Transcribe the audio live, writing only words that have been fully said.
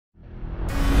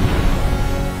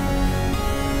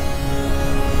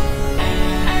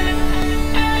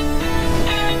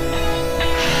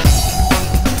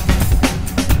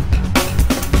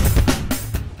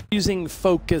using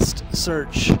focused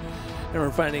search, and we're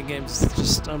finding games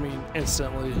just, I mean,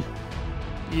 instantly.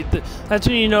 That's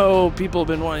when you know people have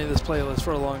been wanting this playlist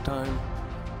for a long time.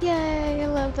 Yay, I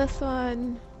love this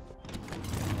one.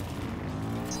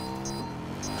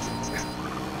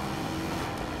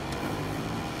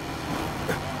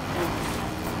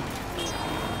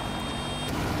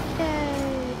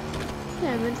 Yay.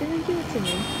 Yeah, but didn't give it to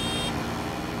me.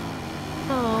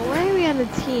 Oh, why are we on a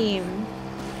team?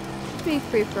 Be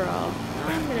free for all. Oh,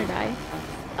 I'm gonna die.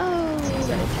 Oh,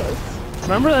 that was close.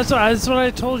 Remember, that's what I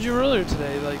told you earlier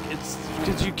today. Like, it's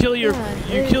because you kill your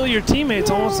teammates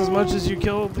almost as much as you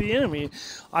kill the enemy.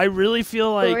 I really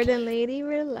feel like Lord and lady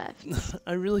were left.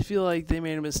 I really feel like they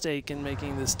made a mistake in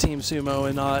making this team sumo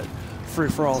and not free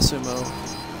for all sumo.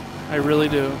 I really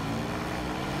do.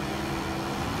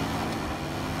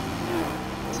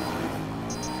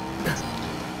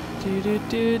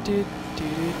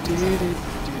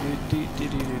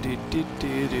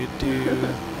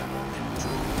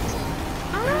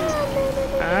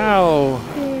 Ow!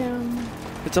 Damn.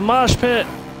 It's a mosh pit.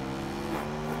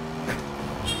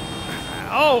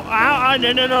 Oh! Ow!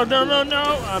 No! No! No! No! No!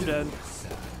 No! I'm dead.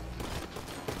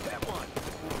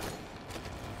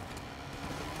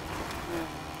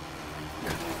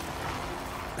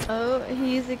 Oh,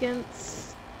 he's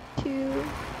against 2.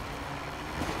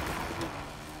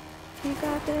 You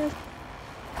got this.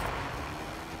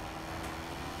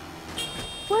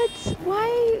 What?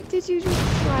 Why did you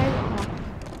just slide off?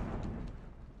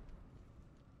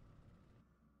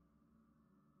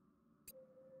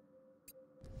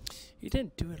 You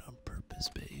didn't do it on purpose,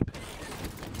 babe.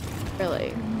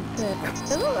 Really? It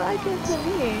doesn't like it to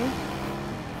me.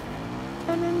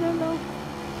 No, no, no, no.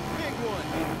 Big one.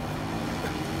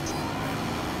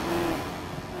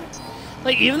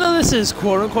 Like, even though this is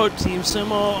quote-unquote Team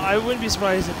Sumo, I wouldn't be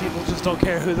surprised if people just don't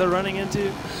care who they're running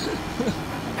into.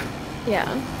 Yeah.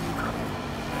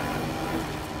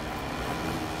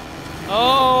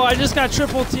 Oh, I just got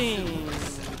triple team.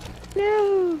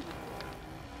 No.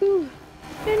 Ooh.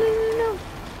 No, no, no, no.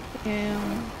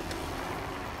 Damn.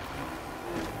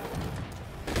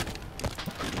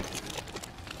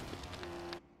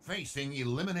 Facing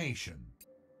elimination.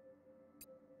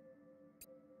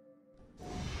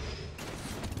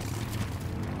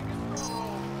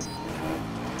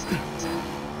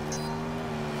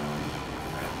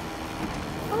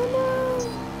 Oh no.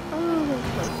 Oh, that's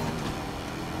close.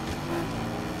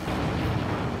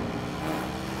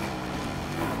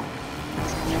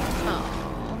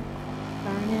 Oh,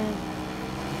 darn it.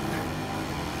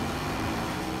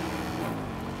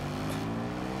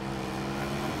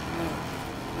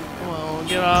 Well,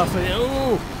 get off of it.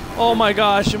 Ooh. Oh my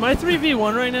gosh, am I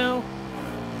 3v1 right now?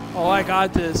 Oh, I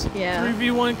got this. Yeah.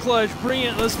 3v1 clutch. Bring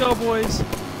it. Let's go, boys.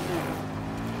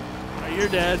 Oh, you're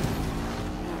dead.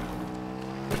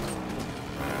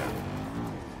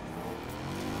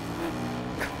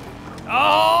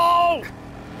 Oh!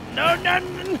 No, no,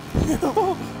 no, no.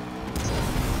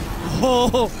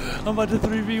 Oh, I'm about to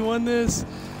 3v1 this.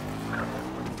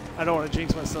 I don't want to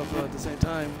jinx myself though at the same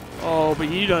time. Oh,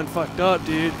 but you done fucked up,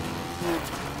 dude.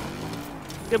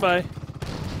 Goodbye.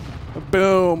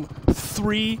 Boom.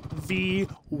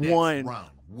 3v1.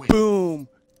 Boom.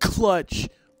 Clutch.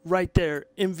 Right there.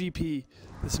 MVP.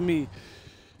 That's me.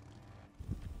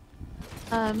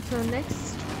 So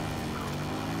next.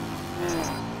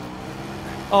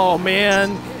 Oh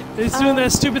man. It's doing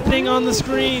that stupid thing on the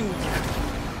screen.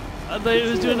 It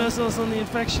was doing us on the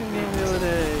infection game the other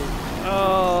day.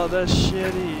 Oh, that's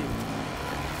shitty.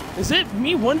 Is it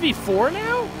me 1v4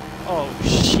 now? Oh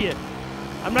shit.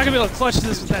 I'm not gonna be able to clutch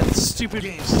this with that stupid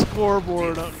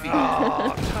scoreboard.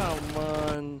 Oh, come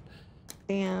on.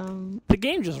 Damn. The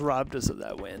game just robbed us of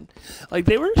that win. Like,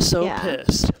 they were so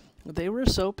pissed. They were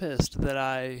so pissed that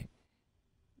I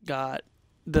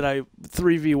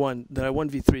 3v1, that I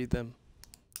 1v3'd them.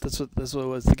 That's what it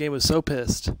was. The game was so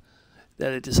pissed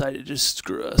that it decided to just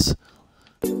screw us.